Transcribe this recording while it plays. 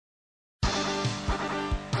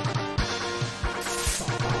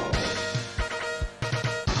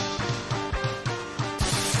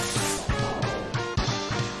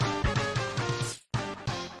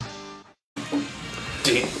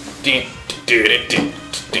think you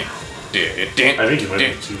might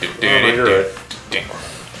be too. Oh, no, you're right.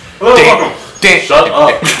 Hello, welcome. Shut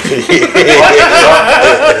up.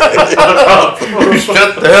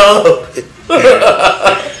 Shut the hell up.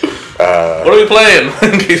 What are we playing?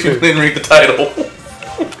 In case you didn't read the title.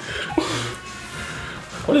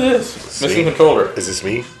 What is this? Missing controller. Is this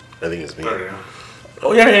me? I think it's me.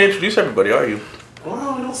 Oh yeah, you introduce everybody, are you?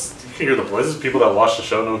 Well, you can hear the voices. People that watch the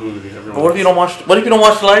show know who everyone But what if you don't watch? What if you don't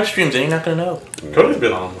watch the live streams? Then you're not gonna know. Cody's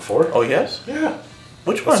been on them before. Oh yes. Yeah.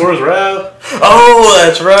 Which one? Sora's Rap. Oh,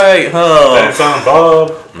 that's right. Oh. And Silent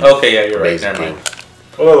Bob. Okay, yeah, you're right. Never mind.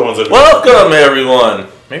 What other ones? Welcome everyone.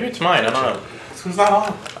 Maybe it's mine. I don't know. Who's not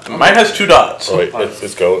on? Mine has 2 dots. Oh wait,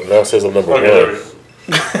 let's go. Now it says I'm number Okay, one.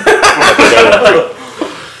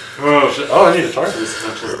 Oh shit! Oh, I need to charge this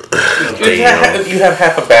essentially. You have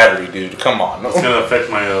half a battery, dude. Come on. It's gonna affect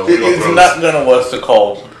my wheel throws. It's not gonna what's it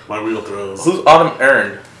called? My wheel throws. Who's Autumn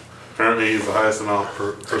Earned? Apparently, he's the highest amount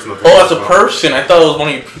per person. Oh, that's a person. I thought it was one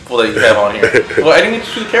of you people that you have on here. Well, I didn't get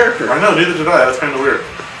to see the character. I know, neither did I. That's kind of weird.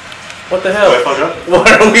 What the hell? Did I fuck up?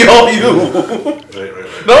 Why are we all you? Wait.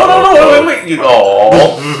 No, wait. You,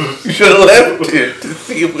 you should have left it to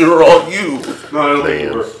see if we were all you. No, I don't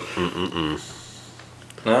think we were.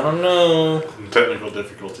 I don't know. Technical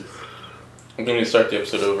difficulties. I'm going to start the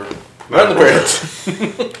episode over. Run the credits.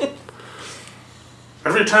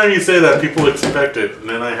 Every time you say that, people expect it, and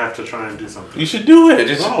then I have to try and do something. You should do it.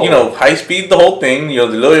 Just, high speed the whole thing. The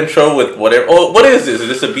little intro with whatever. Oh, what is this? Is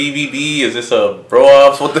this a BBB? Is this a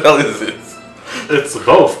bro-ops? What the hell is this? It's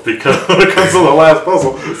both, because when it comes to the last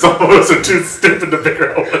puzzle, some of us are too stupid to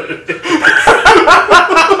figure out what it is.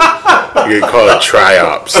 You can call it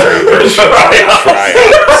Triops. Triops.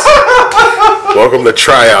 Welcome to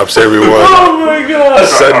Triops, everyone. Oh my god.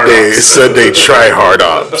 Sunday Try-Hard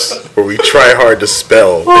Ops, where we try hard to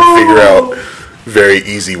spell and figure out very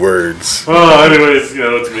easy words. Oh, anyways,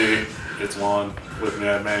 it's me. It's Juan. With me,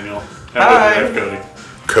 I have Manuel. And with me, I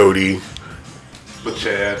have Cody. The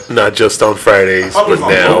Chad. Not just on Fridays, but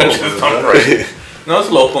now. No,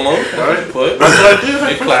 it's local mode. Right? That's what I did.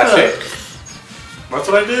 It's classic. That's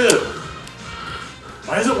what I did.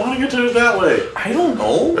 Why is it wanting to do it that way? I don't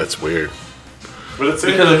know. That's weird. But it's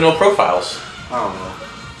because there's no profiles. I don't know.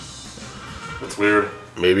 That's weird.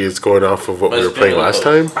 Maybe it's going off of what we were playing last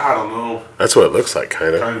time? I don't know. That's what it looks like,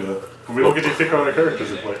 kind of. We don't get to pick out our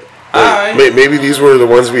characters we play. Maybe these were the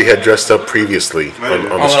ones we had dressed up previously on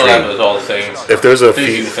the stream. It's all the same. If there's a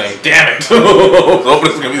feed, damn it! Hope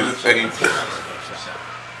it's gonna be the same.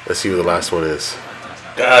 Let's see what the last one is.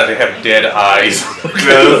 God, they have dead eyes. Yeah,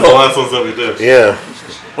 that's the last ones that we did. Yeah,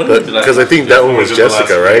 because I think that one was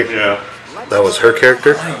Jessica, right? Yeah, that was her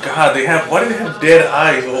character. Oh my God, why do they have dead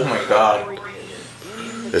eyes? Oh my God.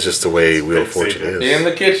 It's just the way Wheel of Fortune is. In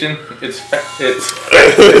the kitchen, it's fat. It's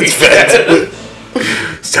fat.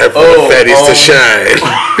 It's time for the fatties to shine.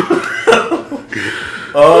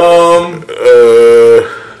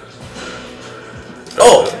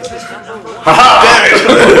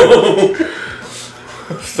 Damn it!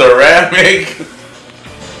 Ceramic.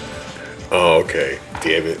 Oh, okay.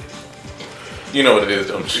 Damn it. You know what it is,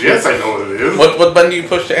 don't you? Yes, I know what it is. What button do you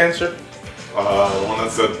push to answer? The one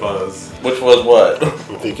that said buzz. Which was what? I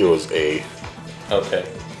think it was A. Okay.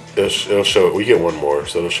 It'll show it. We get one more,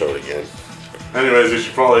 so it'll show it again. Anyways, you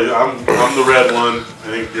should probably. I'm the red one. I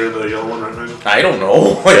think you're the yellow one, right, man? I don't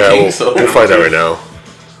know. I think so. We'll find out right now.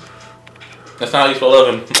 That's not how you spell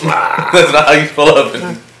oven. That's not how you spell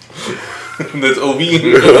oven. That's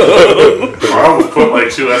O-V. I almost put like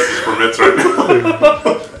 2 S's for mitts right now.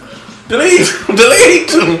 Delete!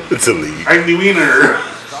 I'm the wiener.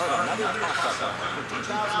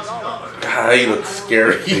 God, he looks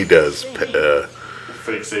scary. He does.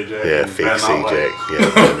 Fake Sajak. Yeah, fake Sajak.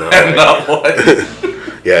 Yeah, and not what?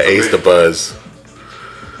 Yeah, Ace the Buzz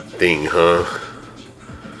thing, huh?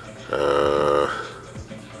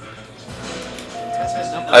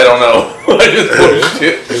 I don't know. I just pushed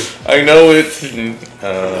it. I know it's.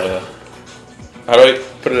 How do I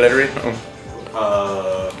put a letter in?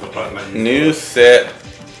 The button I New set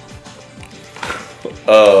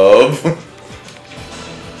of.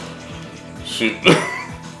 Shoot.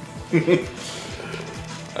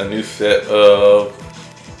 A new set of.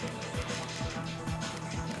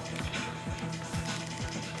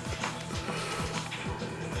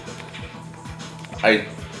 I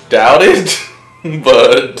doubt it,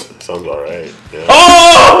 but. Sounds alright. Yeah.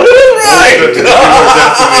 Oh! Right!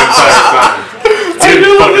 I didn't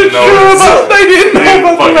know about the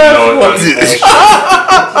last one.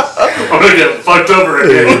 I'm gonna get fucked over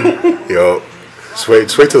again. Yo. Just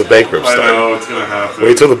wait till the bankrupt start. I know, it's gonna happen.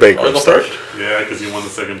 Wait till the bankrupt start. Yeah, because you won the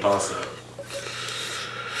second toss-up.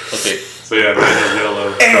 Okay. So yeah, Manuel's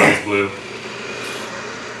yellow, Cody's blue.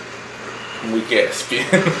 We get spin.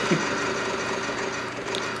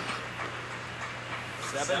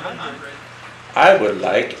 700. I would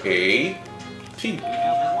like a T.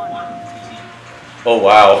 Oh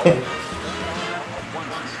wow.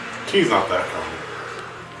 T's not that common.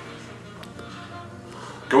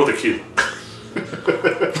 Go with a Q.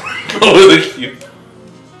 Go with a Q.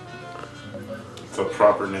 It's a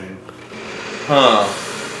proper name. Huh.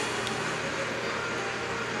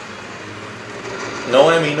 No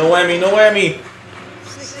whammy, no whammy, no whammy.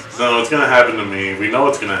 No, it's gonna happen to me. We know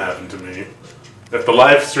it's gonna happen to me. If the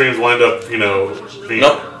live streams wind up, being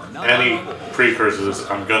any precursors,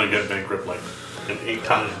 I'm gonna get bankrupt like 8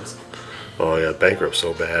 times. Oh yeah, bankrupt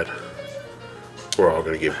so bad. We're all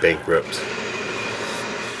gonna get bankrupt.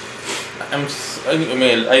 I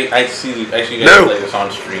see you guys play this on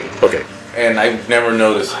stream. Okay. And I've never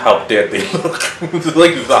noticed how dead they look. It's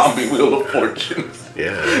like Zombie Wheel of Fortune.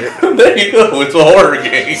 Yeah. Right? There you go. It's a horror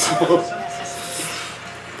game.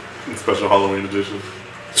 Special Halloween edition.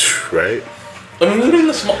 Right? I mean, even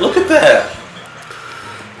the small. Look at that.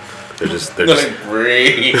 They're just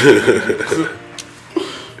great.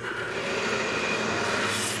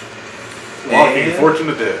 Walking Fortune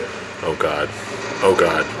to Dead. Oh god. Oh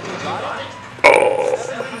god. Oh.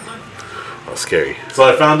 Oh, scary. So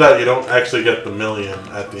I found out you don't actually get the million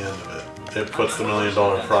at the end of it. It puts the $1 million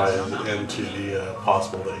prize into the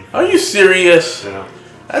possible that you can. Are you serious? Yeah.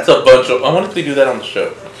 That's a bunch of. I wonder if they do that on the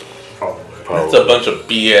show. Probably. That's a bunch of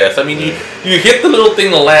BS. I mean, you hit the little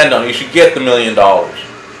thing to land on, you should get the $1 million.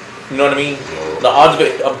 You know what I mean? The odds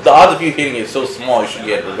of you hitting it is so small, you should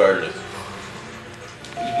get it regardless.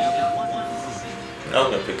 I was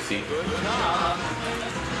gonna pick C.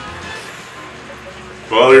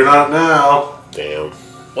 Well, you're not now. Damn.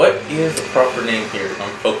 What is the proper name here?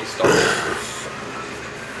 I'm focused on it.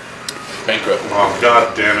 Bankrupt. Oh,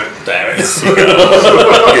 god damn it. Damn it.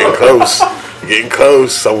 Getting close. Getting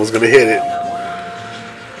close. Someone's gonna hit it.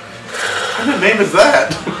 What kind of name is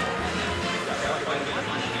that?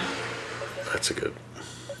 That's a good.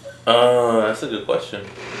 That's a good question.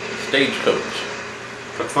 Stagecoach.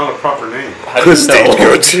 That's not a proper name. How do you know?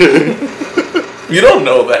 Stagecoach. You don't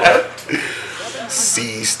know that.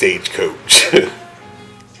 C Stagecoach.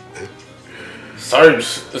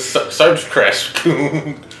 Sarge Crash. Go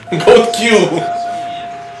with Q.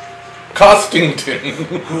 Costington.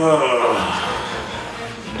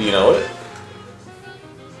 Do you know it?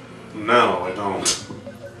 No, I don't.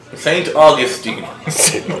 Saint Augustine.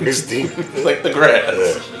 St. Augustine. It's like the grass.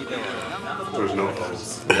 Yeah. There's no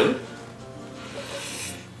O's. Really?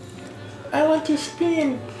 I want to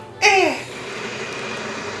spin.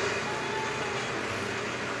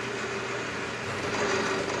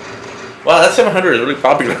 Wow, that 700 is really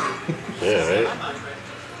popular. Yeah, right?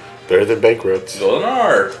 Better than bankrupt. Golden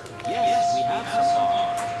R. Yes, we have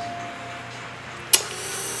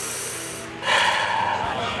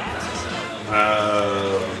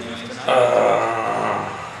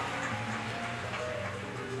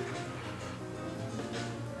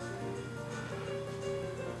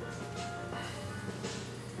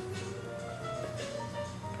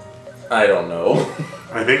I don't know.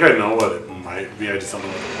 I think I know what it might be. I just don't know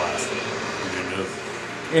what the last name is.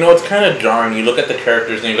 You know, it's kind of jarring. You look at the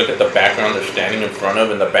characters and you look at the background they're standing in front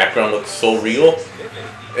of, and the background looks so real.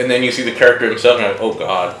 And then you see the character himself, and you're like, oh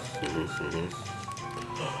god.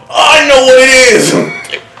 I know what it is!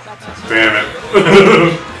 Damn it.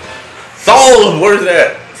 Saul! Where's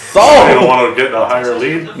that? Saul! You don't want to get a higher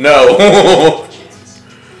lead? No.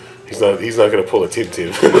 He's not gonna pull a Tim.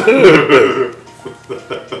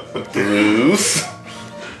 Bruce.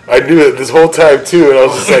 I knew it this whole time too, and I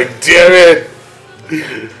was just like, damn it!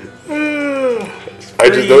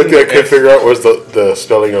 The only thing I couldn't figure out was the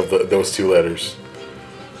spelling of those two letters.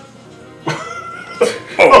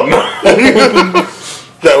 Oh no.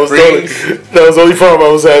 That was the only problem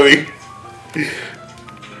I was having.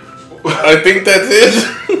 I think that's it.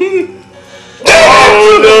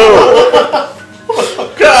 Oh no!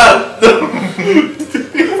 God.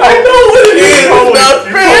 I know what it is. It's not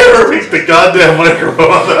fair. Take the goddamn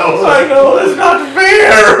microphone on that one. I know it's not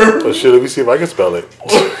fair. Oh shit, let me see if I can spell it.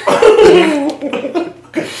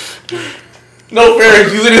 No fair,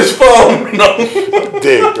 he's using his phone. No.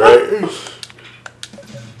 Dick, right?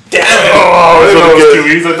 Damn it. Oh, I didn't know it was So too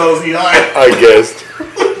easy. I thought it was EI. I guessed.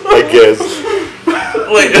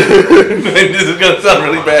 Wait, this is gonna sound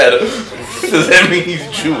really bad. Does that mean he's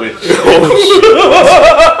Jewish?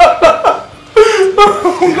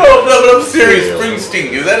 No, but I'm serious. Damn.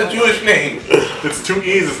 Springsteen, is that a Jewish name? It's two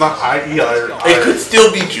E's. It's not I-E-I or I. It could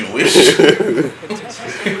still be Jewish.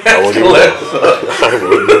 I wouldn't even know. I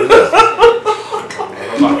wouldn't even know.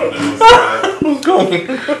 I'm not gonna do this. Who's going?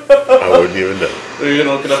 I wouldn't even know. Are you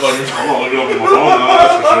gonna look it up on your I'm gonna look it up on my phone now,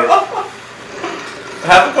 that's for sure.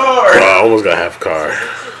 Half a car? I almost got half a car.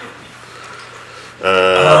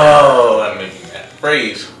 Oh, I'm making that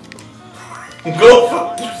phrase. Go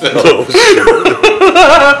fuck yourself. Oh, shit.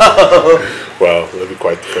 Wow, that'd be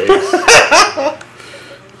quite the phrase.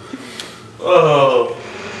 Oh.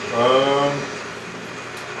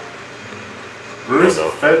 Bruce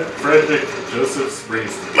Frederick Joseph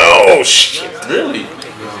Springsteen. Oh, shit. Really?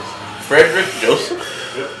 Frederick Joseph?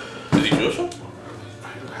 Yep. Is he Joseph? I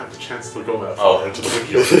didn't have the chance to go that Oh. far into the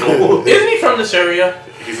wiki article. Isn't he from this area?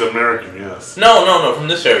 He's American, yes. No, from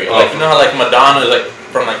this area. Oh. Like, you know how like Madonna is like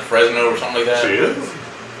from like Fresno or something like that? She is?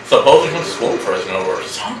 Supposedly from school in Fresno or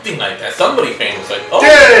something like that. Somebody famous like, oh,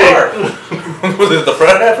 Yay! car. Was it the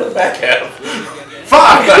front half or the back half?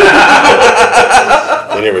 Fuck!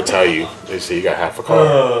 They never tell you. They say you got half a car.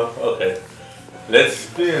 Okay. Let's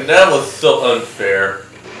spin. That was so unfair.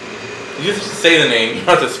 You just say the name. You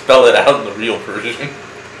don't have to spell it out in the real version.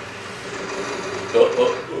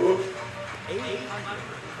 Oh.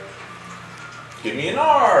 Give me an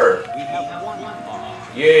R. We have one R.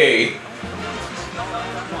 Yay.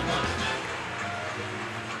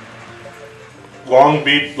 Long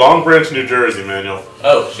Branch, New Jersey, Manuel.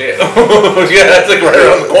 Oh shit. Yeah, that's like right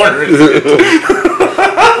around the corner.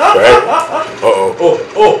 Right?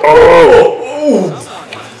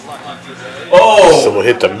 Oh. Someone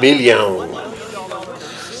hit the million.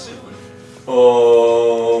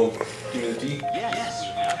 Oh. Give me the T.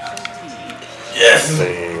 Yes.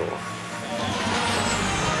 Damn.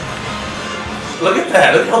 Look at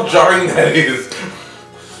that. Look how jarring that is.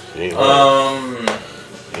 Ain't lying.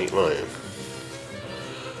 Ain't lying.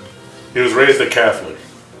 He was raised a Catholic.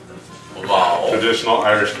 Wow. Traditional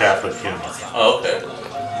Irish Catholic hymn. Oh, okay.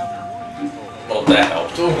 Well, that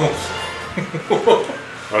helped.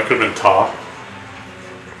 That could have been Ta.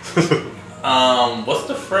 What's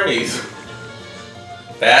the phrase?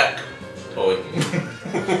 Back toy.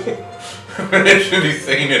 I should be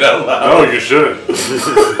saying it out loud. No, you shouldn't. This is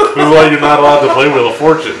why you're not allowed to play Wheel of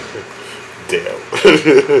Fortune. Damn.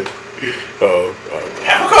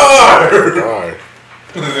 Have a car! Car.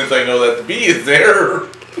 Since I know that the B is there.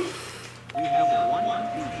 We have one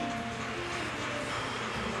B.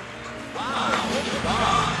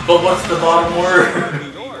 But what's the bottom word?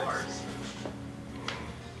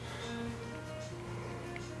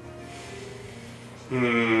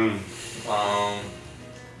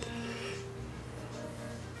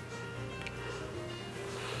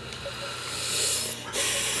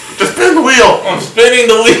 Just spin the wheel! I'm spinning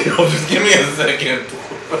the wheel. Just give me a second.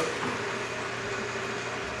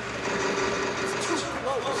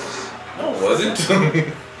 No, it wasn't.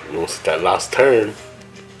 What's that last turn?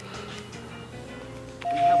 We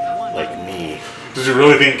have one Like me. Did you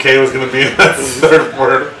really think K was going to be in that third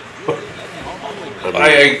word?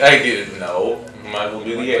 I didn't know. Might will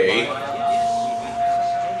be the A.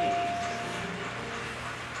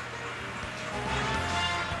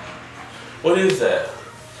 What is that?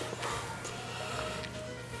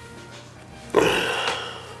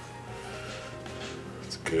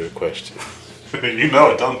 It's a good question. You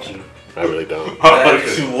know it, don't you? I really don't. Back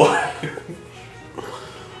to what?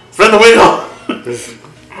 Spin the wheel!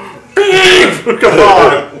 Beep! Come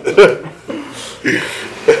on!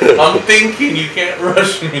 I'm thinking, you can't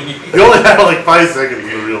rush me. You only have like 5 seconds to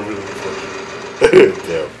get a real Wheel of Fortune.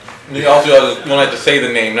 Damn. You also want to say the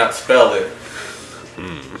name, not spell it.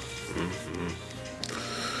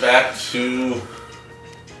 Back to...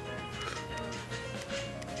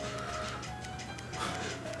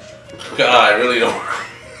 God, I really don't...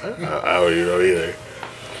 I don't even know either.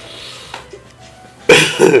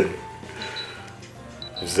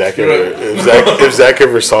 If Zach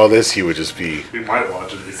ever saw this, he would just be. He might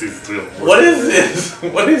watch it if he sees the Wheel of Fortune. What is this?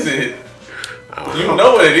 What is it? You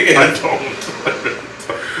know what it is. I don't.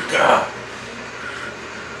 God.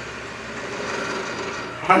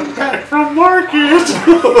 I'm back from market!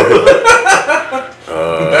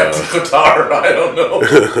 Back to Qatar, I don't know.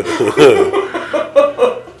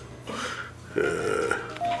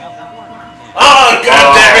 Oh, God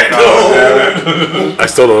damn it, no! I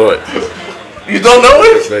still don't know it. You don't know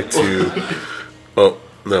it? Back to. Oh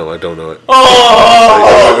no, I don't know it. Oh!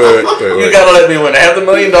 Wait. You gotta let me win. I have the $1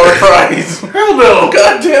 million prize. Hell no!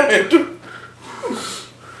 God damn it.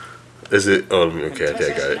 Is it? Oh, okay. I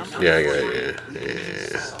think I got it. Yeah, I got it.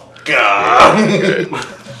 Yeah. God. Good.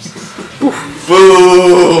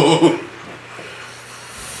 Boo.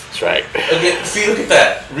 That's right. Again, see, look at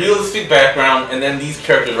that. Realistic background, and then these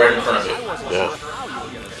characters right in front of it. Yeah.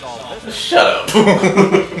 Shut up.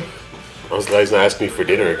 I was glad he's not asking me for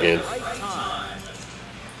dinner again.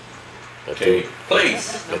 Okay,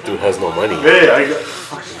 place. That dude has no money. Hey, I got.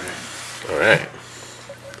 Alright.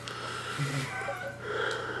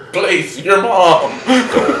 Place, your mom.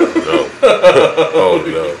 No. Oh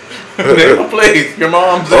no. Name a place, your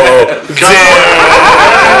mom's Oh, at. damn!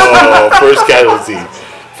 Oh, first casualty.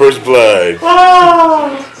 First blood.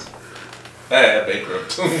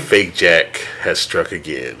 Bankrupt. Fake Jack has struck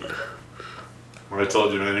again. I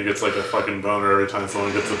told you, man, he gets like a fucking boner every time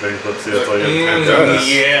someone gets a bankruptcy. That's why he has hands.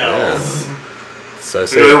 Yes. So I They're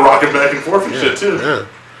said, rocking back and forth and shit too. yeah.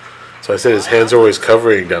 So I said his hands are always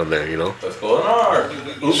covering down there, you know? What's going on?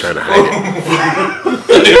 He's trying to hide it.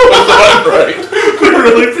 Right. They're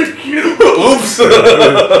really big cute. Oops.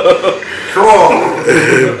 Come on.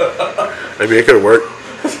 I mean, it could work.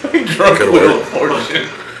 Drunk Could've Wheel worked. of Fortune.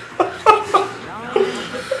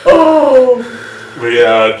 But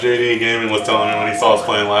yeah, JD Gaming was telling me when he saw us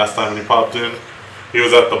playing last time when he popped in, he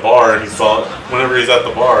was at the bar and he saw, whenever he's at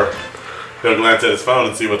the bar, he'll glance at his phone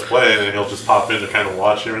and see what's playing and he'll just pop in to kind of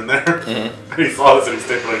watch here and there. And he saw us and he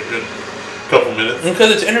stayed for like a good couple minutes.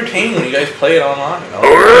 Because it's entertaining when you guys play it online.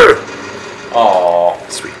 Oh,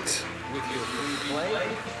 Aww. sweet.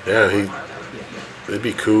 Yeah, it'd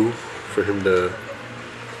be cool for him to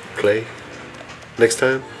play next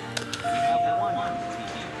time.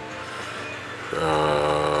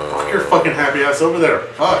 Fuck your fucking happy ass over there.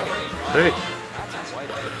 Fuck. Alright.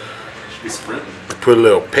 Should be sprinting. Put a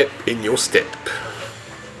little pep in your step.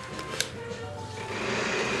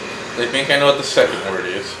 They think I know what the second word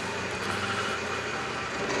is.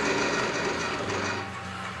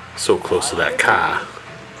 So close to that car.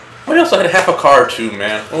 What else? I had half a car too,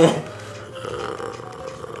 man. Oh.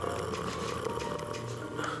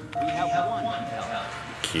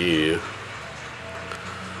 Yeah.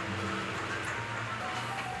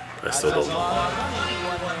 I still don't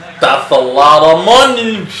know. That's a lot of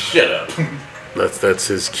money. Shut up. That's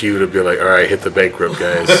his cue to be like, alright, hit the bankrupt,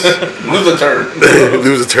 guys. Lose a turn.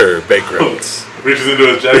 Lose a turn, bankrupt. Reaches into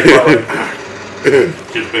his jacket like,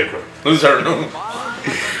 get bankrupt. Lose a turn.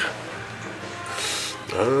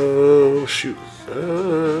 Oh, shoot.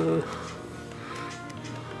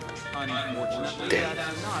 Damn.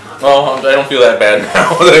 Oh, I don't feel that bad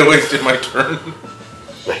now that I wasted my turn.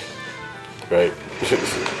 Right.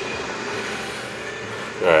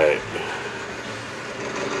 Alright.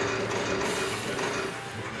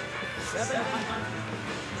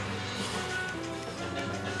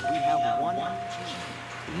 We have one.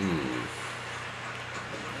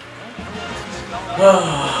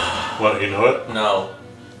 What, you know it? No.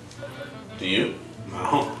 Do you?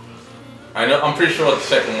 No. I know. I'm pretty sure what the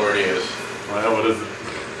second word is. Well, what is it?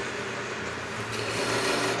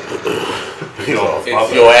 He's all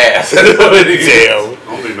It's your ass. That's what it is. damn.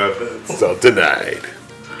 I don't think that fits. So denied.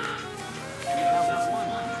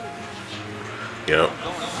 Yep.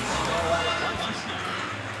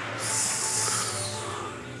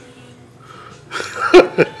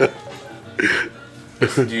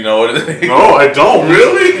 Do you know what it is? No, I don't.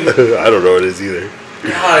 Really? I don't know what it is either.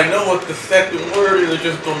 Yeah, I know what the second word is. I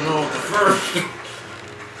just don't know what the first. We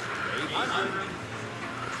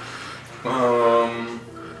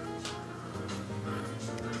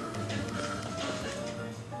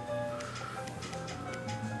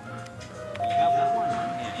have one.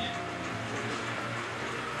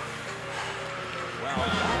 Well,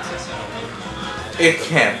 that's a It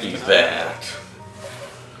can't be that.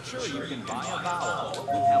 Sure, you can buy a vowel.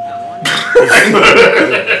 We have one.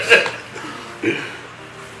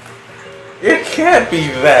 It can't be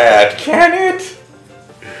that, can it?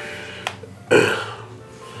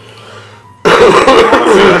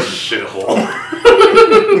 Shithole.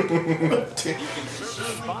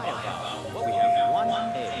 Buy a vowel. We have one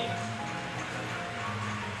A.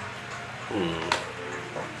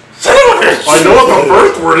 Son of a bitch! I know what the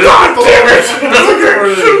first word is. God damn it!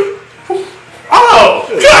 Oh!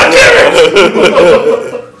 God damn it!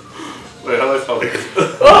 Wait, how do I spell it?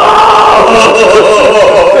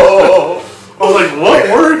 I was like, what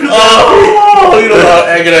word could that Oh, you know how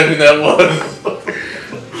agonizing that was.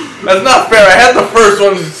 That's not fair. I had the first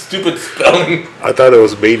one, stupid spelling. I thought it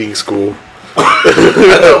was mating school.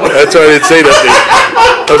 That's why I didn't say nothing.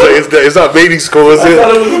 I was like, it's not mating school, is I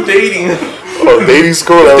thought it? it was dating. Oh, dating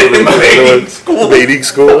school? That was Mating school. Mating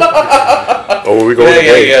school? Oh, where we going Yeah,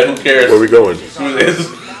 today? yeah, who cares? Where we going? Who this?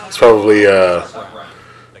 It's probably, I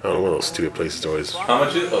don't know, one of those stupid places always. How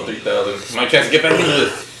much is it? Oh, 3,000. My chance to get back into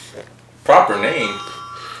this proper name.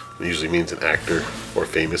 It usually means an actor or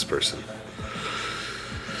famous person.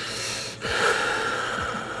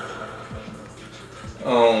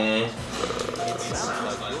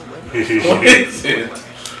 What is it?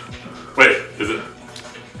 Wait, is it?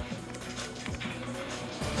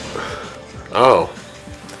 Oh.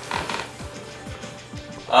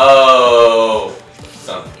 Oh.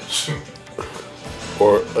 Son of a bitch.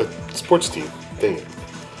 Or a sports team. Dang it.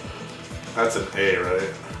 That's an A,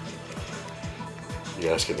 right?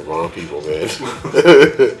 You're asking the wrong people, man.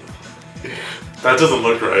 That doesn't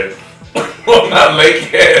look right. Well, not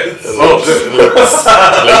Lakeheads. Oh, shit.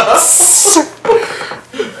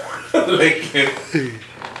 Lakeheads.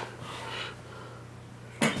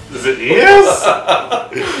 Is it ES?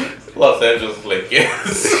 Los Angeles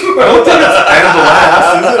Lakeheads. I don't think it's and the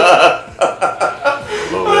last, is it?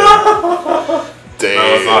 Oh, man. Dang. No,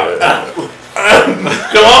 it's not.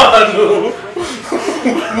 Come on.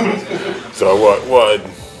 So what? What?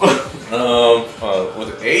 Was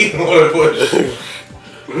it 8 or push?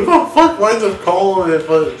 Who the fuck winds up calling it,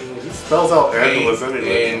 but he spells out Angeles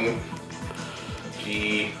anyway.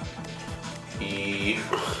 N-G-E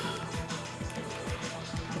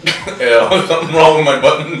L. Something wrong with my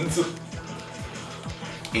buttons.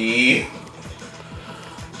 E.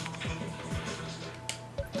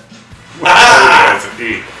 Ah! It's an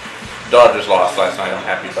E. Dodgers lost last night. I'm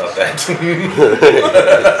happy about that.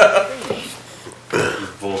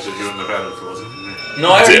 Bullshit, you wouldn't have had it if it wasn't me. No,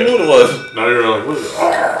 I already knew what it was. Now you're like, what is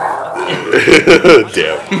it?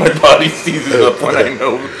 Damn. My body seizes up when I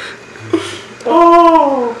know.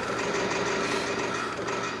 Oh!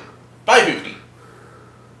 550.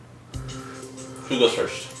 Who goes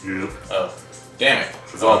first? You. Oh, damn it.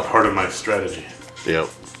 It's all part of my strategy. Yep.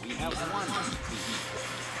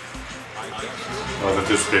 I was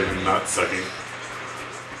anticipating not sucking.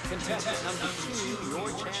 Contestant number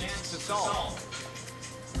 2, your chance to solve.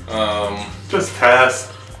 Just pass.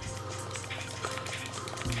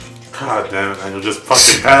 God damn it, Angel, just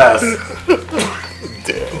fucking pass.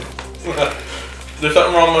 Damn. There's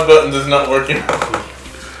something wrong with my buttons. It's not working.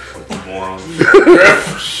 Moron.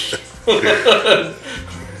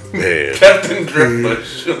 Man. Captain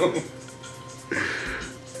Driftbush.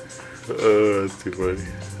 That's too funny.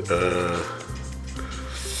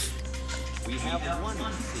 We have one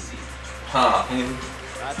city. Huh.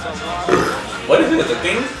 That's a lot. What is it? It's a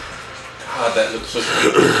thing? God, that looks so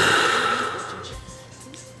good.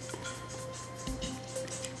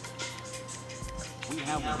 We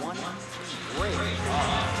have one great.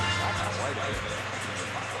 That's quite a bit.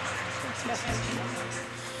 Contestant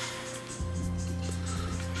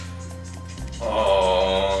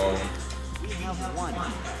we have one.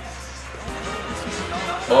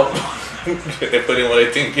 Well, I put in what I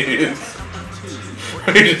think it is.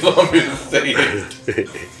 You just want me to say it.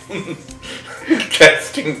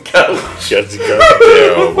 Casting couch. Just go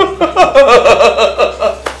down.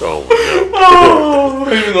 Oh,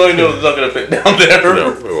 no. Even though I know it's not going to fit down there. No,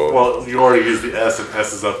 it won't. Well, you already used the S and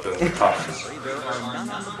S is up there on top. There are none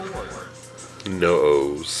on the board. No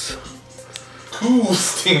O's.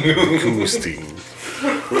 Coosting. Boosting.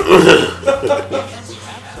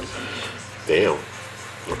 Damn.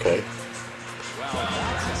 Okay.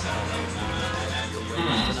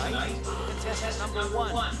 Contestant number 1.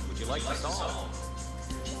 Would you like to solve?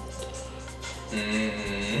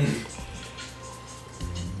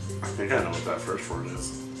 I think I know what that first word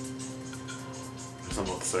is. I don't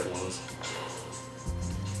know what the second one is.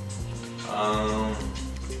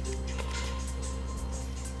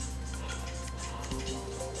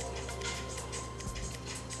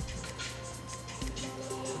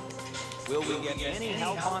 Will we get any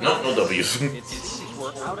help on Nope, no W's. It seems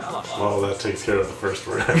we're out of luck. Well, that takes care of the first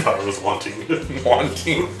word. I thought it was wanting.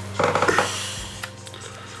 Wanting.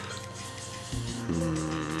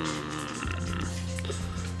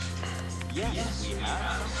 Yes, we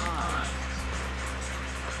have time.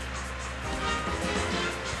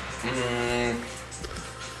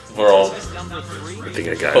 We're all Contestant number 3. I think I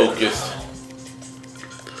got it. focused.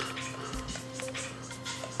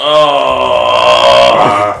 Oh!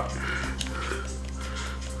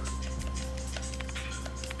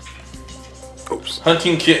 Oops.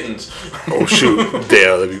 Hunting kittens. Oh, shoot.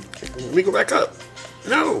 Damn. Let me go back up.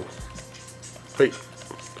 No. Wait.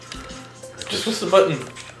 Just push the button.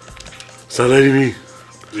 It's not letting me.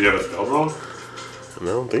 Do you have it spelled wrong? I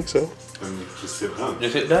don't think so. Then just hit done.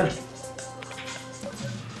 Just hit done.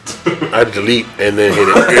 I had to delete and then hit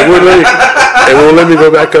it. It won't let me go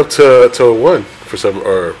back up to 1 for some,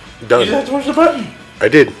 or You just done. have to push the button. I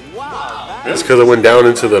did. Wow, It's because I went down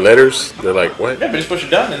into the letters. They're like, what? Yeah, but just push it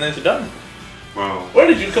done and then it's done. Wow. Where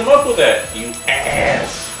did you come up with that, you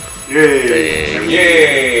ass? Yay! Dang.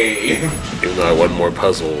 Yay! Even though I want more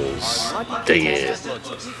puzzles. Dang it. Start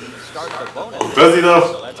the bonus. Does he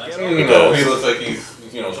though? Let's get No, he looks like he's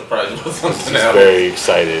surprised with something He's else. very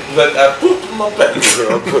excited. Like, I pooped my pants. I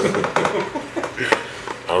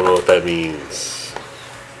don't know what that means.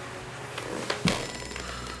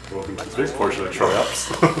 Welcome to the big portion of try-ups.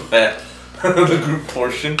 The group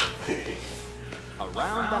portion.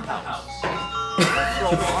 Around the house.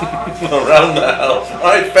 Around the house.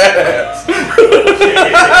 My fat ass.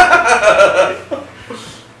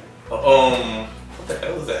 What the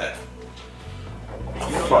hell is that?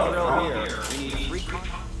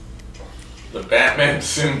 The Batman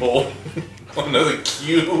symbol. Another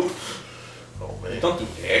Q. Oh man. Don't do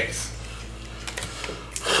X.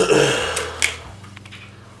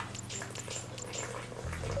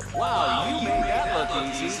 Wow, you made that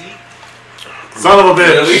look easy. Son of a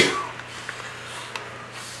bitch. Really?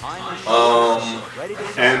 Ready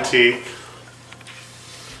to Antique.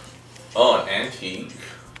 Oh, an antique.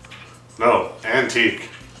 No, antique.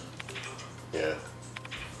 Yeah.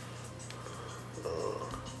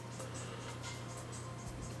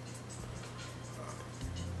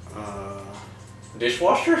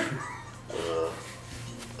 Dishwasher? I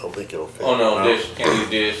don't think it'll fit. Oh no, No. dish, can't do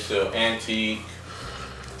dish, so antique.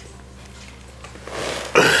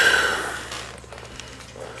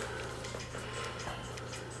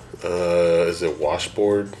 Is it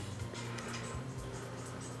washboard?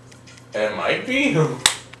 It might be. No.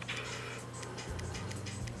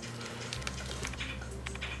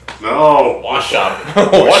 Wash up.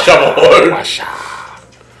 Wash up board. Washa.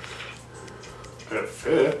 It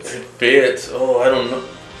fits. It fits. Oh, I don't know.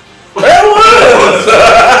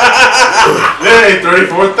 Yay,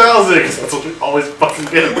 34,000. Because that's what we always fucking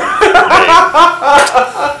get.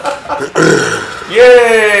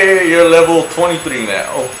 Yay! You're level 23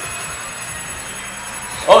 now.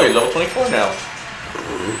 Oh, you're level 24 now.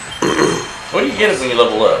 What do you get when you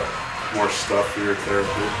level up? More stuff for your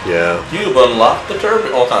character. Yeah. You've unlocked the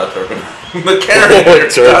turban. Oh, it's not a turban. The character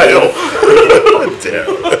Turban. style.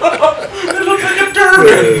 It looks like a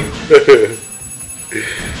turban.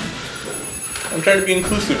 I'm trying to be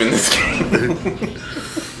inclusive in this game.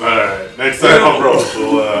 Alright, next time on Bros,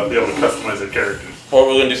 we'll be able to customize our characters. Or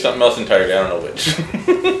we're gonna do something else entirely. I don't know which.